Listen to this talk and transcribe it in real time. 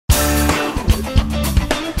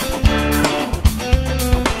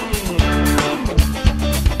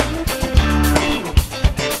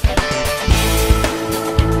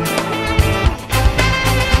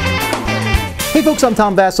Hey folks, I'm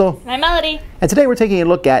Tom Vassell. I'm Melody. And today we're taking a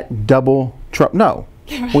look at Double Trouble. No,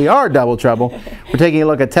 we are Double Trouble. We're taking a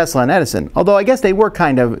look at Tesla and Edison, although I guess they were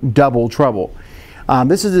kind of double trouble.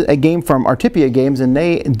 This is a game from Artipia Games, and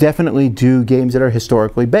they definitely do games that are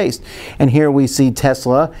historically based. And here we see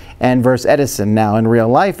Tesla and versus Edison. Now, in real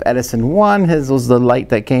life, Edison won. His was the light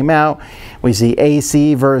that came out. We see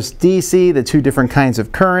AC versus DC, the two different kinds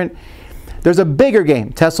of current. There's a bigger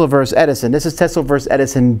game, Tesla versus Edison. This is Tesla versus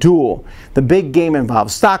Edison Duel. The big game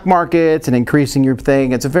involves stock markets and increasing your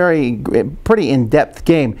thing. It's a pretty in-depth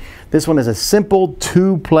game. This one is a simple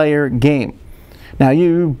two-player game. Now,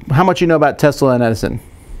 how much you know about Tesla and Edison?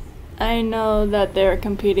 I know that they're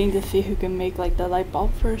competing to see who can make like the light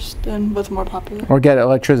bulb first and what's more popular. Or get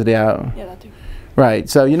electricity out. Yeah, that too. Right.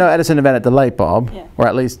 So you know Edison invented the light bulb, yeah. Or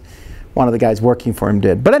at least one of the guys working for him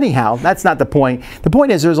did. But anyhow, that's not the point. The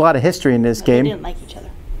point is there's a lot of history in this game. They didn't like each other.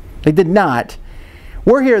 They did not.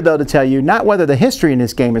 We're here, though, to tell you not whether the history in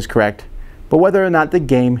this game is correct, but whether or not the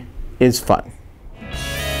game is fun.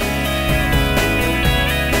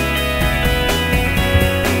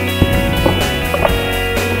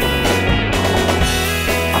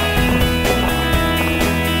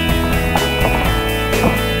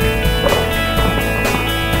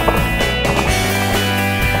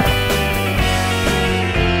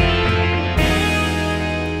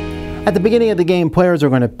 At the beginning of the game, players are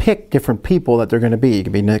going to pick different people that they're going to be. You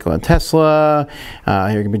can be Nikola Tesla,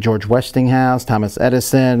 here can be George Westinghouse, Thomas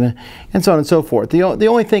Edison, and so on and so forth. The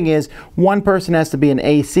only thing is, one person has to be an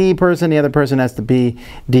AC person, the other person has to be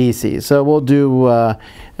DC. So we'll do,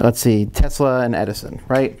 let's see, Tesla and Edison,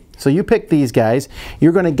 right? So you pick these guys.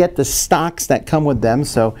 You're going to get the stocks that come with them.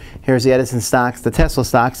 So here's the Edison stocks, the Tesla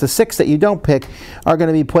stocks. The 6 that you don't pick are going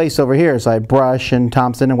to be placed over here. So I have Brush and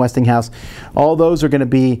Thomson and Westinghouse. All those are going to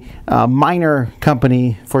be minor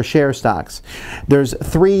company for share stocks. There's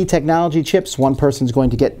 3 technology chips. One person's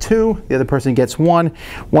going to get 2. The other person gets 1.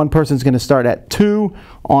 One person's going to start at 2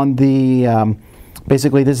 on the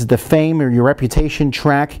basically, this is the fame or your reputation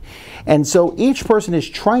track. And so each person is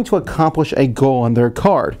trying to accomplish a goal on their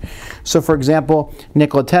card. So for example,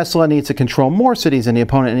 Nikola Tesla needs to control more cities than the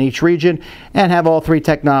opponent in each region and have all 3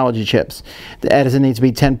 technology chips. The Edison needs to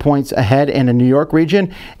be 10 points ahead in the New York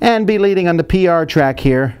region and be leading on the PR track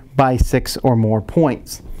here by 6 or more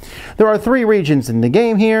points. There are 3 regions in the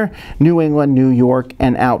game here, New England, New York,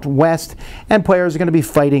 and out west, and players are going to be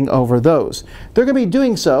fighting over those. They're going to be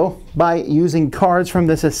doing so by using cards from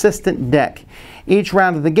this assistant deck. Each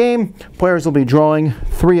round of the game, players will be drawing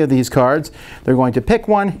 3 of these cards. They're going to pick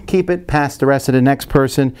one, keep it, pass the rest to the next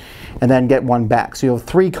person, and then get one back. So you have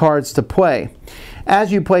 3 cards to play.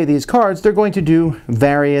 As you play these cards, they're going to do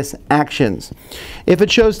various actions. If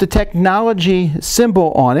it shows the technology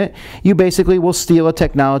symbol on it, you basically will steal a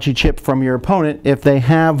technology chip from your opponent if they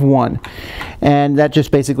have one. And that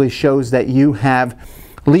just basically shows that you have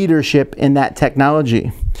leadership in that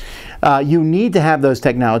technology. You need to have those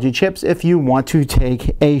technology chips if you want to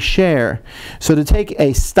take a share. So to take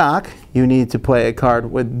a stock, you need to play a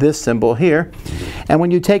card with this symbol here. And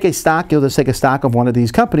when you take a stock, you'll just take a stock of one of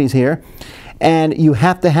these companies here. And you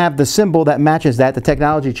have to have the symbol that matches that, the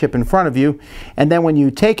technology chip in front of you. And then when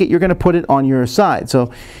you take it, you're going to put it on your side.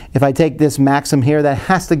 So if I take this Maxim here, that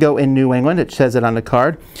has to go in New England. It says it on the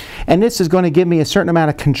card. And this is going to give me a certain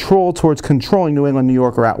amount of control towards controlling New England, New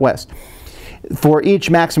York, or out west. For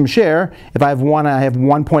each Maxim share, if I have 1, I have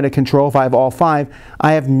 1 point of control. If I have all 5,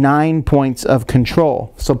 I have 9 points of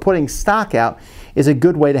control. So putting stock out is a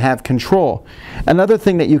good way to have control. Another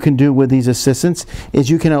thing that you can do with these assistants is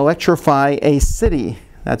you can electrify a city.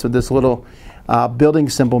 That's what this little building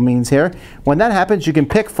symbol means here. When that happens, you can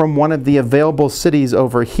pick from one of the available cities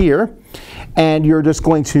over here, and you're just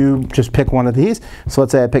going to pick one of these. So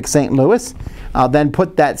let's say I pick St. Louis. I'll then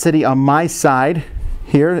put that city on my side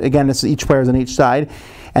here. Again, this is each player's on each side,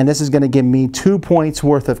 and this is going to give me 2 points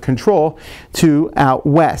worth of control to out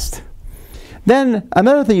west. Then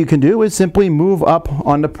another thing you can do is simply move up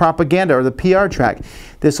on the propaganda or the PR track.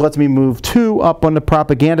 This lets me move 2 up on the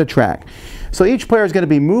propaganda track. So each player is going to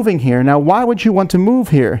be moving here. Now, why would you want to move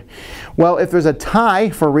here? Well, if there's a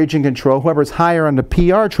tie for region control, whoever's higher on the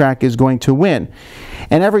PR track is going to win.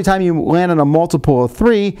 And every time you land on a multiple of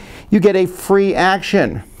 3, you get a free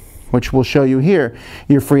action, which we'll show you here.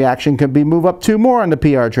 Your free action could be move up 2 more on the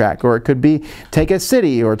PR track, or it could be take a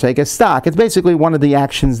city or take a stock. It's basically one of the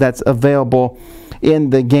actions that's available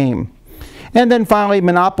in the game. And then finally,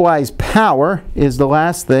 monopolize power is the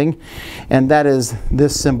last thing, and that is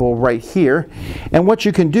this symbol right here. And what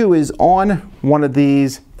you can do is on one of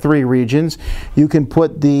these 3 regions, you can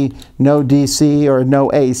put the no DC or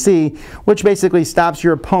no AC, which basically stops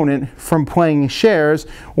your opponent from playing shares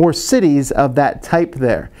or cities of that type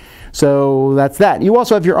there. So that's that. You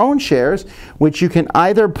also have your own shares, which you can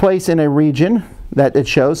either place in a region that it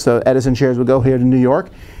shows. So Edison shares will go here to New York.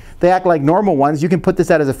 They act like normal ones. You can put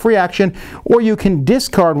this out as a free action, or you can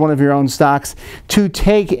discard one of your own stocks to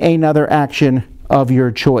take another action of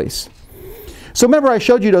your choice. So remember, I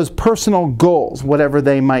showed you those personal goals, whatever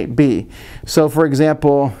they might be. So for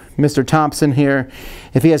example, Mr. Thompson here,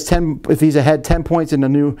 if he's ahead 10 points in the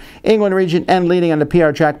New England region and leading on the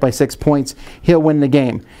PR track by 6 points, he'll win the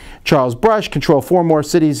game. Charles Brush, control 4 more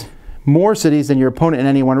cities than your opponent in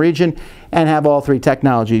any one region, and have all 3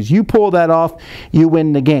 technologies. You pull that off, you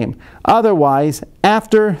win the game. Otherwise,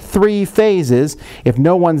 after 3 phases, if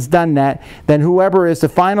no one's done that, then whoever is the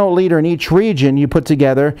final leader in each region you put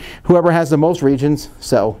together, whoever has the most regions,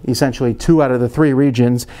 so essentially 2 out of the 3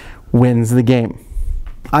 regions, wins the game.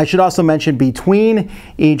 I should also mention, between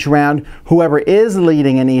each round, whoever is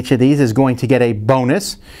leading in each of these is going to get a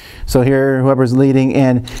bonus. So here, whoever's leading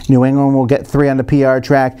in New England will get 3 on the PR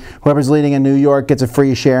track. Whoever's leading in New York gets a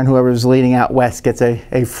free share, and whoever's leading out west gets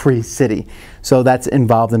a free city. So that's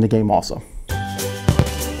involved in the game also.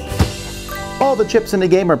 All the chips in the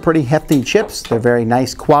game are pretty hefty chips. They're very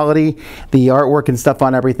nice quality. The artwork and stuff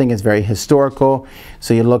on everything is very historical.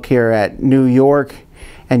 So you look here at New York,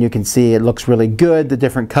 and you can see it looks really good. The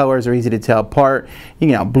different colors are easy to tell apart. You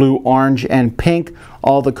know, blue, orange, and pink.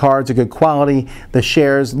 All the cards are good quality. The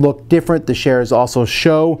shares look different. The shares also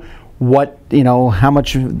show what, you know, how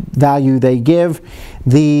much value they give.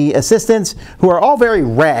 The assistants, who are all very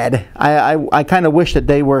red, I kind of wish that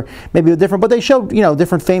they were maybe different, but they show, you know,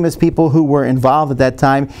 different famous people who were involved at that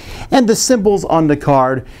time. And the symbols on the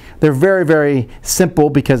card, they're very, very simple,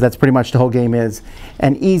 because that's pretty much the whole game is,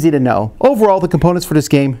 and easy to know. Overall, the components for this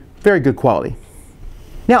game, very good quality.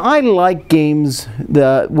 Now, I like games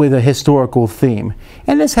with a historical theme,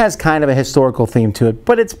 and this has kind of a historical theme to it,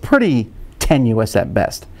 but it's pretty tenuous at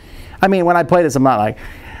best. I mean, when I play this, I'm not like,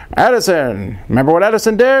 Edison, remember what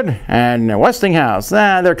Edison did? And Westinghouse,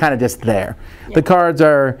 they're kind of just there. Yeah. The cards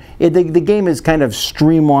are, the game is kind of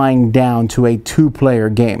streamlined down to a 2-player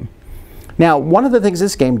game. Now, one of the things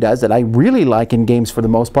this game does that I really like in games for the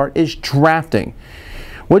most part is drafting.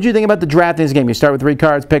 What do you think about the drafting in this game? You start with 3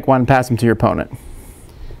 cards, pick one, pass them to your opponent.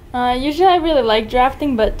 Usually I really like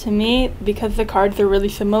drafting, but to me, because the cards are really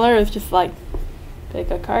similar, it's just like, pick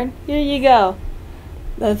a card, here you go.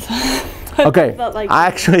 That's okay. Like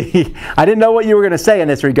I didn't know what you were going to say in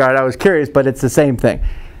this regard. I was curious, but it's the same thing.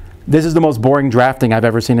 This is the most boring drafting I've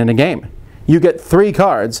ever seen in a game. You get 3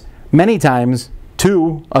 cards. Many times,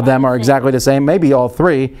 2 of them are exactly the same, maybe all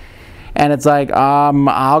 3. And it's like,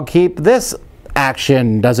 I'll keep this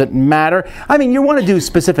action. Does it matter? I mean, you want to do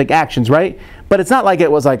specific actions, right? But it's not like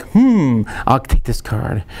it was like, I'll take this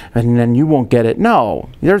card, and then you won't get it. No,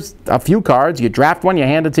 there's a few cards. You draft one, you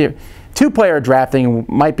hand it to you. 2-player drafting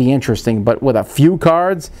might be interesting, but with a few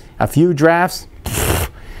cards, a few drafts,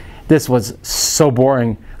 this was so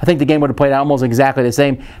boring. I think the game would have played out almost exactly the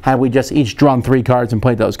same had we just each drawn 3 cards and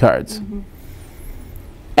played those cards. Mm-hmm.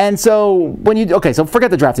 And so so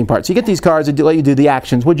forget the drafting part. So you get these cards and let you do the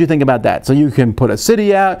actions. What do you think about that? So you can put a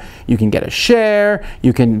city out, you can get a share,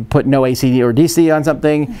 you can put no AC or DC on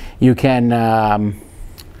something, you can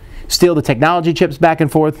steal the technology chips back and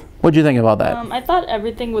forth. What do you think about that? I thought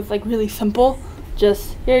everything was like really simple.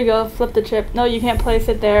 Just, here you go, flip the chip. No, you can't place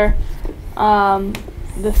it there.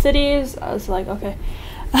 The cities, I was like, okay.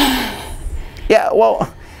 Yeah,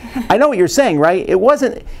 well, I know what you're saying, right?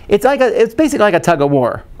 It's basically like a tug of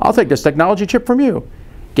war. I'll take this technology chip from you.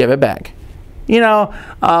 Give it back. You know,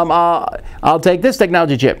 I'll take this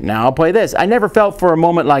technology chip. Now I'll play this. I never felt for a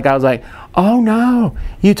moment like I was like, oh no,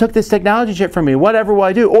 you took this technology chip from me. Whatever will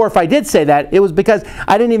I do? Or if I did say that, it was because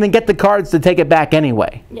I didn't even get the cards to take it back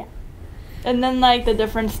anyway. Yeah. And then like the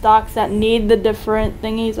different stocks that need the different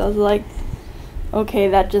thingies, I was like, okay,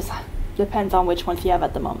 that just depends on which ones you have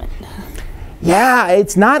at the moment. Yeah,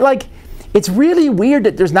 it's not like, it's really weird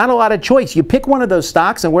that there's not a lot of choice. You pick one of those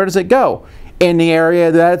stocks and where does it go? In the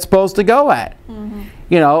area that it's supposed to go at. Mm-hmm.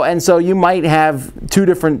 You know, and so you might have 2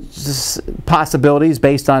 different possibilities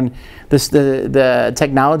based on the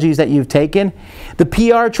technologies that you've taken. The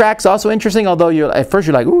PR track's also interesting, although at first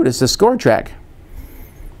you're like, ooh, this is a score track.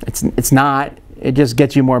 It's not. It just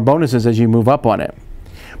gets you more bonuses as you move up on it.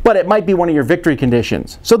 But it might be one of your victory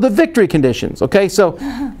conditions. So the victory conditions, okay? So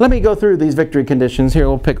let me go through these victory conditions here.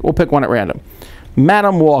 We'll pick one at random.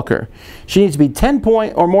 Madam Walker. She needs to be 10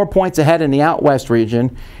 or more points ahead in the Out West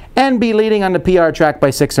region and be leading on the PR track by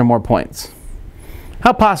 6 or more points.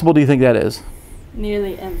 How possible do you think that is?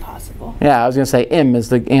 Nearly impossible. Yeah, I was going to say is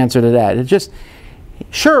the answer to that. It's just,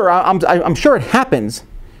 sure, I'm sure it happens,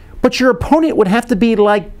 but your opponent would have to be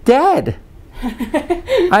like dead.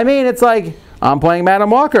 I mean, it's like, I'm playing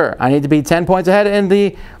Madam Walker. I need to be 10 points ahead in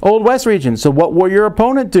the Old West region. So what will your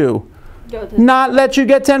opponent do? Not let you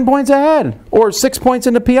get 10 points ahead or 6 points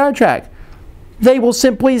in the PR track. They will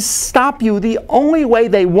simply stop you. The only way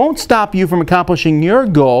they won't stop you from accomplishing your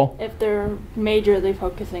goal, if they're majorly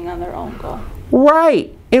focusing on their own goal.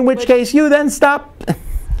 Right. In which case you then stop.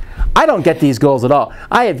 I don't get these goals at all.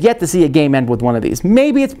 I have yet to see a game end with one of these.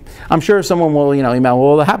 Maybe it's, I'm sure someone will, email,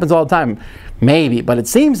 well, it happens all the time. Maybe, but it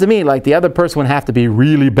seems to me like the other person would have to be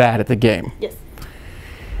really bad at the game. Yes.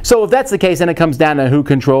 So if that's the case, then it comes down to who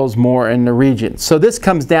controls more in the region. So this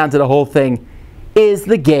comes down to the whole thing, is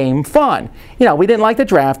the game fun? We didn't like the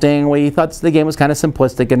drafting. We thought the game was kind of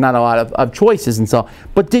simplistic and not a lot of choices and so on.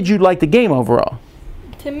 But did you like the game overall?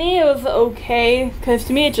 To me, it was okay, because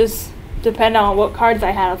to me it just depended on what cards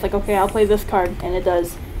I had. I was like, okay, I'll play this card, and it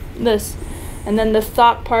does this. And then the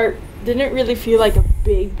stock part didn't really feel like a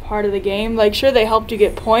big part of the game. Like, sure, they helped you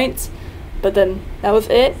get points, but then that was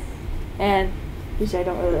it. And usually I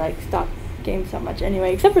don't really like stock games so much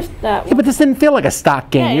anyway, except for that one. Yeah, but this didn't feel like a stock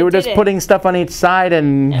game. Yeah, you were just putting stuff on each side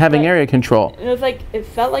and having area control. It was like, it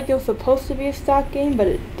felt like it was supposed to be a stock game, but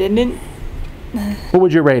it didn't. What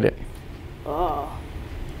would you rate it? Oh,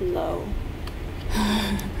 low.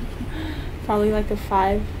 Probably like a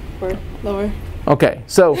 5 or lower. Okay,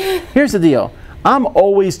 so here's the deal. I'm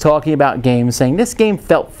always talking about games saying this game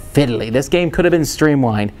felt fiddly. This game could have been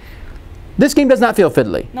streamlined. This game does not feel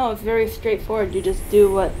fiddly. No, it's very straightforward. You just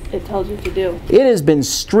do what it tells you to do. It has been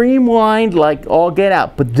streamlined like all get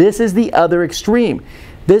out, but this is the other extreme.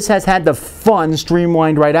 This has had the fun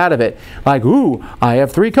streamlined right out of it. Like, ooh, I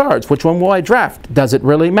have 3 cards. Which one will I draft? Does it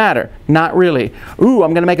really matter? Not really. Ooh,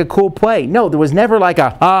 I'm going to make a cool play. No, there was never like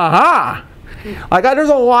a, aha! Like, there's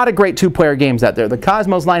a lot of great 2-player games out there. The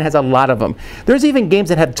Cosmos line has a lot of them. There's even games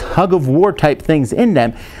that have tug-of-war type things in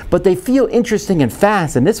them, but they feel interesting and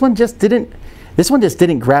fast, and this one just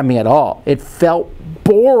didn't grab me at all. It felt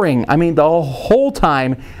boring. I mean, the whole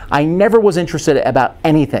time, I never was interested about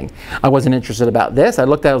anything. I wasn't interested about this. I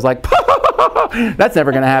looked at it, I was like, that's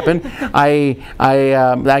never going to happen.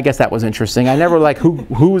 I guess that was interesting. I never like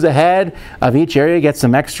who's ahead of each area gets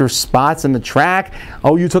some extra spots in the track.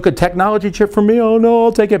 Oh, you took a technology chip from me? Oh no,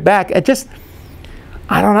 I'll take it back. It just,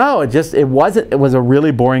 I don't know. It was a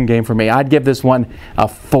really boring game for me. I'd give this one a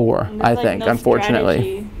 4, I think, no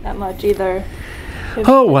unfortunately. That much either.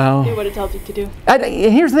 Oh well. Do what it tells you to do.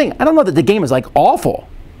 Here's the thing. I don't know that the game is like awful.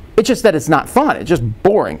 It's just that it's not fun. It's just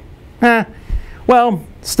boring. Well,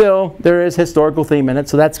 still, there is historical theme in it,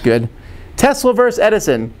 so that's good. Tesla versus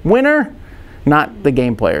Edison. Winner, not the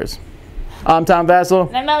game players. I'm Tom Vassell.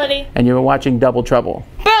 And I'm Melody. And you've been watching Double Trouble.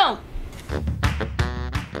 Boom!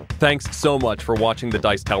 Thanks so much for watching the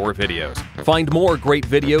Dice Tower videos. Find more great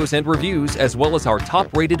videos and reviews, as well as our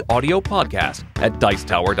top-rated audio podcast at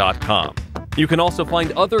Dicetower.com. You can also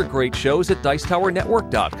find other great shows at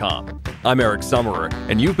Dicetowernetwork.com. I'm Eric Summerer,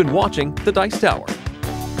 and you've been watching The Dice Tower.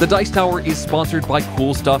 The Dice Tower is sponsored by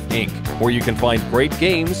Cool Stuff Inc., where you can find great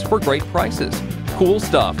games for great prices. Cool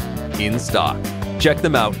stuff in stock. Check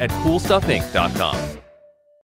them out at CoolStuffInc.com.